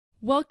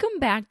Welcome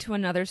back to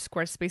another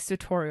Squarespace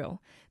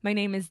tutorial. My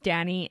name is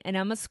Danny and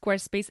I'm a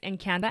Squarespace and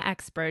Canva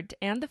expert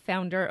and the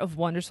founder of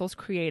WanderSouls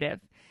Creative.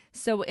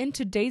 So in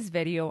today's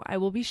video, I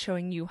will be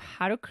showing you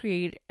how to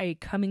create a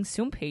coming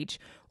soon page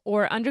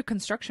or under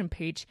construction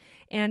page.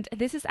 And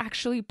this is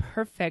actually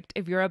perfect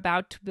if you're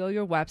about to build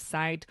your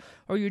website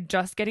or you're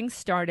just getting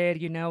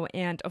started,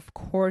 and of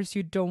course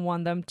you don't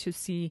want them to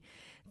see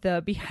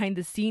the behind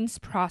the scenes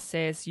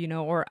process,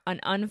 or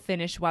an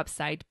unfinished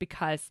website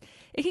because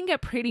it can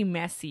get pretty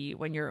messy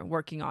when you're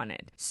working on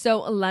it. So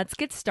let's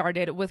get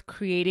started with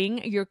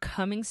creating your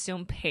coming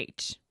soon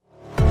page.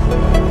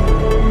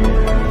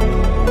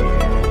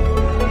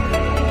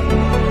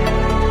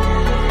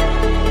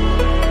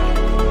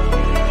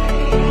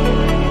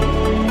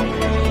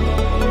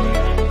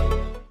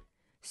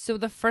 So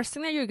the first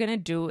thing that you're going to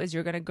do is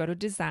you're going to go to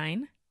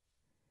design.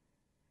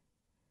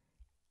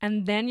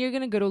 And then you're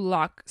going to go to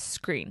lock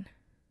screen.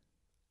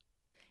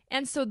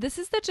 And so this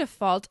is the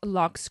default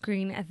lock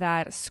screen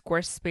that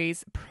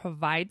Squarespace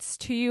provides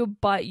to you,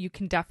 but you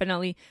can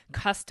definitely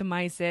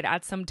customize it,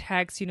 add some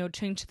text,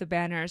 change the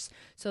banners.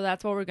 So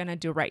that's what we're going to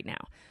do right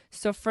now.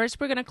 So first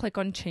we're going to click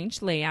on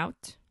change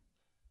layout.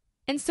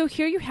 And so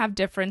here you have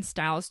different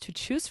styles to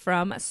choose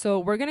from. So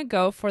we're going to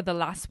go for the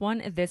last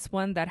one, this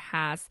one that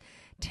has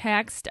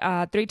text,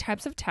 3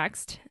 types of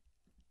text.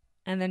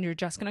 And then you're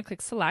just going to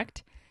click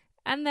select.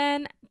 And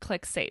then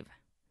click save.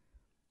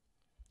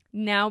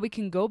 Now we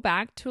can go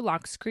back to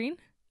lock screen.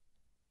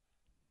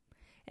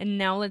 And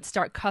now let's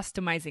start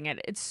customizing it.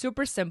 It's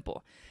super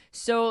simple.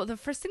 So the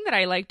first thing that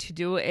I like to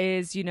do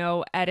is,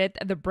 edit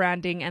the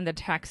branding and the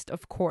text,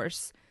 of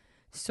course.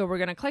 So we're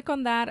going to click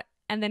on that.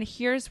 And then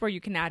here's where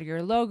you can add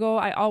your logo.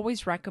 I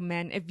always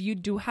recommend if you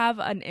do have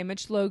an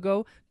image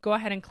logo, go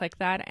ahead and click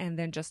that and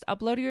then just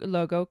upload your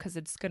logo because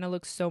it's going to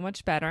look so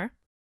much better.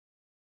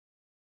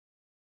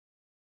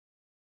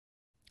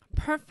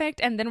 Perfect.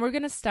 And then we're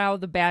going to style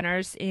the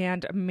banners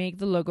and make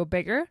the logo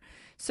bigger.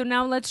 So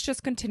now let's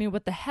just continue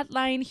with the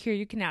headline. Here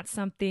you can add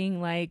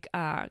something like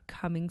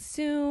coming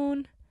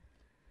soon.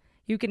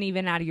 You can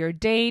even add your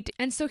date.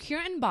 And so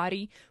here in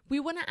body, we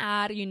want to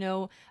add,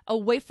 a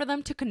way for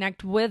them to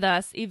connect with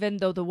us, even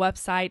though the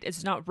website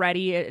is not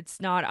ready,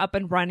 it's not up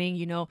and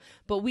running,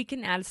 but we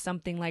can add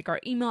something like our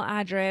email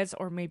address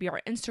or maybe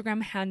our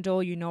Instagram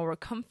handle, or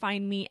come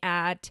find me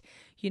at,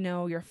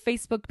 your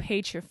Facebook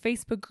page, your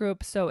Facebook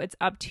group. So it's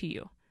up to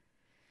you.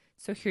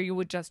 So here you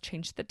would just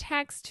change the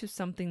text to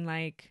something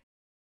like,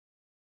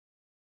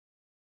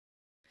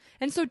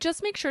 and so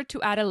just make sure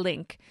to add a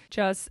link,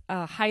 just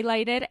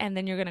highlight it, and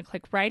then you're going to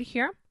click right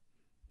here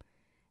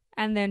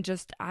and then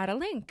just add a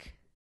link.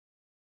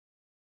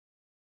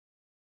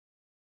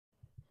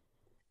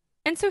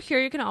 And so here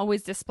you can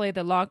always display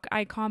the lock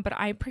icon, but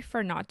I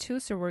prefer not to.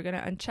 So we're going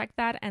to uncheck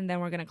that and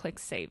then we're going to click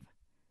save.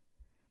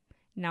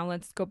 Now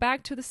let's go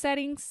back to the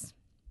settings.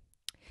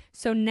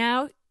 So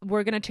now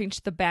we're going to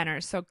change the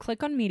banner. So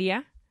click on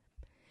media.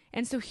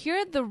 And so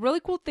here, the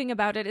really cool thing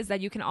about it is that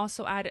you can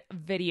also add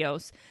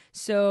videos.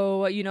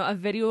 So, a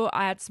video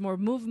adds more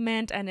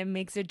movement and it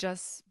makes it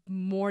just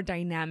more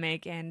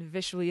dynamic and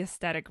visually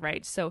aesthetic,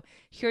 right? So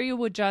here you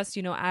would just,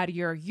 add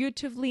your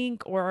YouTube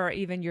link or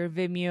even your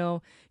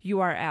Vimeo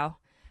URL.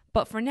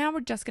 But for now,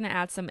 we're just going to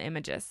add some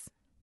images.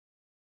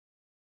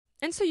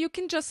 And so you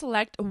can just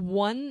select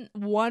one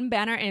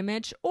banner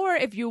image, or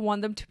if you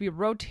want them to be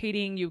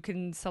rotating, you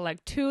can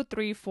select 2,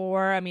 3,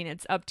 4. I mean,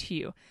 it's up to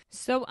you.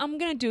 So I'm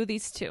going to do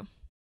these 2.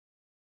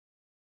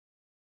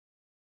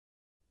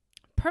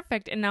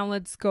 Perfect. And now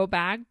let's go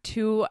back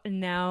to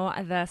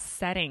the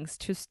settings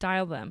to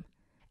style them.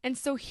 And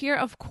so here,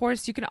 of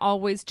course, you can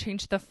always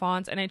change the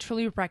fonts. And I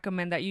truly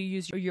recommend that you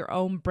use your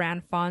own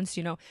brand fonts,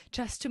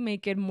 just to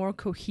make it more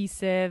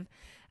cohesive.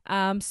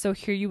 So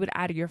here you would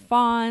add your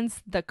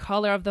fonts, the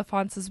color of the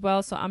fonts as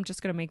well. So I'm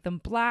just going to make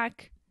them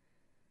black.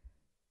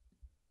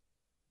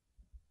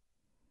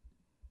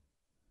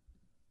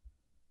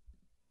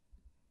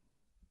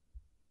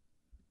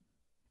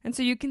 And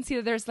so you can see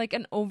that there's like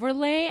an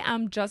overlay.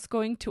 I'm just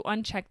going to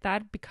uncheck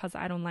that because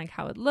I don't like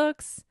how it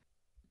looks.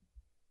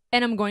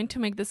 And I'm going to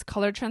make this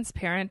color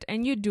transparent.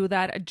 And you do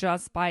that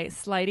just by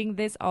sliding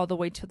this all the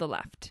way to the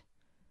left.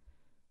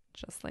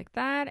 Just like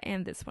that.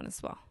 And this one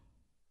as well.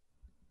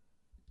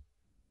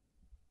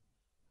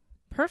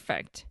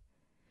 Perfect.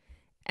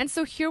 And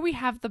so here we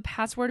have the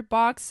password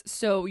box.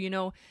 So,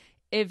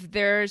 if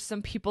there's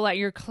some people that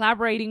you're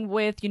collaborating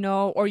with,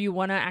 or you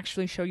want to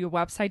actually show your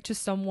website to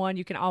someone,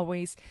 you can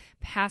always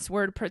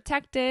password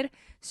protected.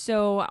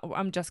 So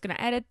I'm just going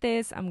to edit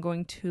this. I'm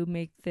going to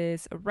make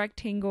this a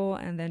rectangle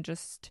and then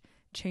just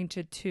change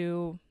it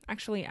to,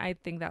 actually, I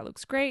think that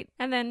looks great.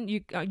 And then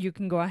you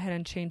can go ahead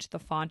and change the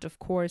font, of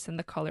course, and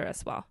the color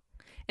as well.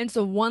 And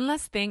so one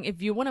last thing,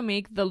 if you want to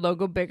make the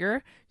logo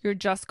bigger, you're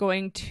just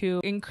going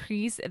to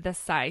increase the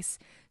size.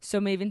 So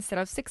maybe instead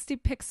of 60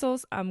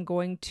 pixels, I'm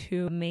going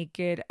to make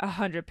it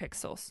 100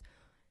 pixels.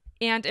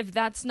 And if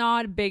that's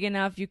not big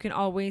enough, you can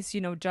always,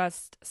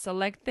 just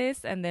select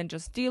this and then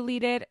just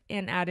delete it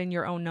and add in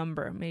your own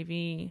number,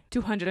 maybe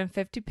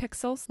 250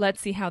 pixels.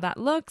 Let's see how that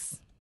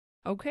looks.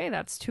 Okay,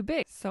 that's too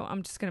big. So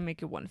I'm just going to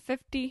make it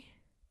 150.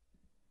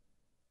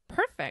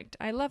 Perfect.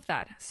 I love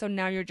that. So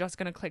now you're just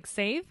going to click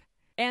save.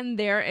 And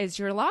there is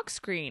your lock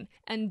screen.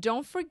 And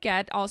don't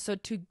forget also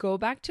to go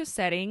back to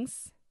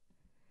settings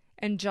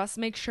and just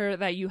make sure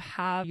that you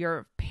have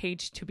your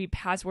page to be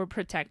password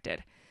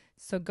protected.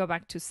 So go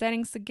back to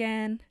settings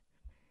again.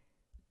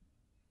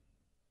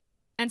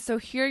 And so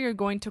here you're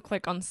going to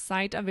click on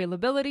site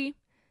availability.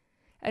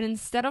 And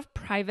instead of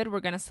private, we're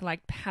going to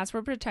select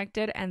password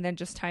protected and then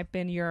just type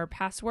in your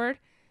password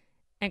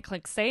and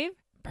click save.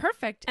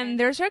 Perfect. And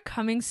there's our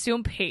coming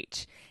soon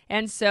page.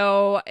 And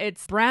so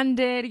it's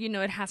branded, you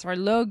know, it has our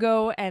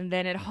logo, and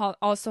then it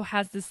also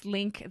has this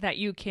link that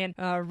you can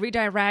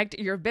redirect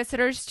your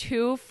visitors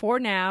to for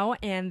now.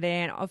 And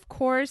then, of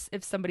course,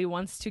 if somebody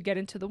wants to get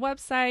into the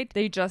website,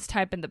 they just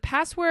type in the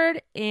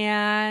password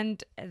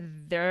and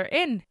they're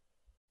in.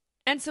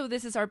 And so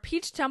this is our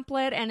Peach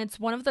template, and it's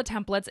one of the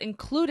templates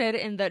included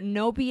in the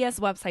No BS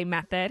website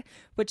method,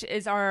 which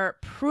is our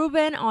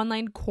proven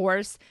online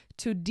course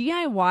to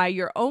DIY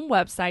your own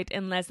website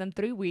in less than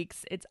 3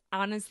 weeks. It's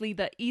honestly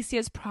the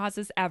easiest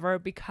process ever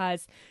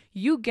because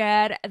you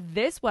get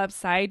this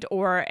website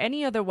or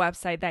any other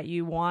website that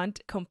you want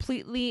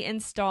completely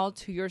installed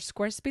to your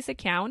Squarespace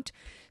account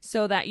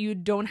so that you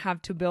don't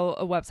have to build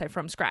a website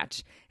from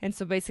scratch. And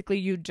so basically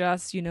you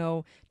just, you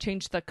know,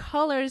 change the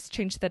colors,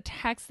 change the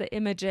text, the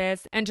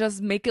images, and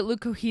just make it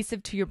look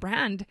cohesive to your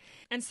brand.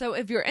 And so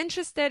if you're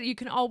interested, you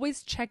can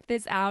always check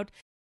this out.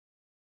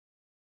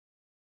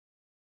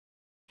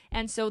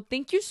 And so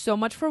thank you so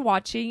much for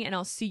watching, and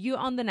I'll see you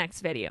on the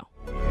next video.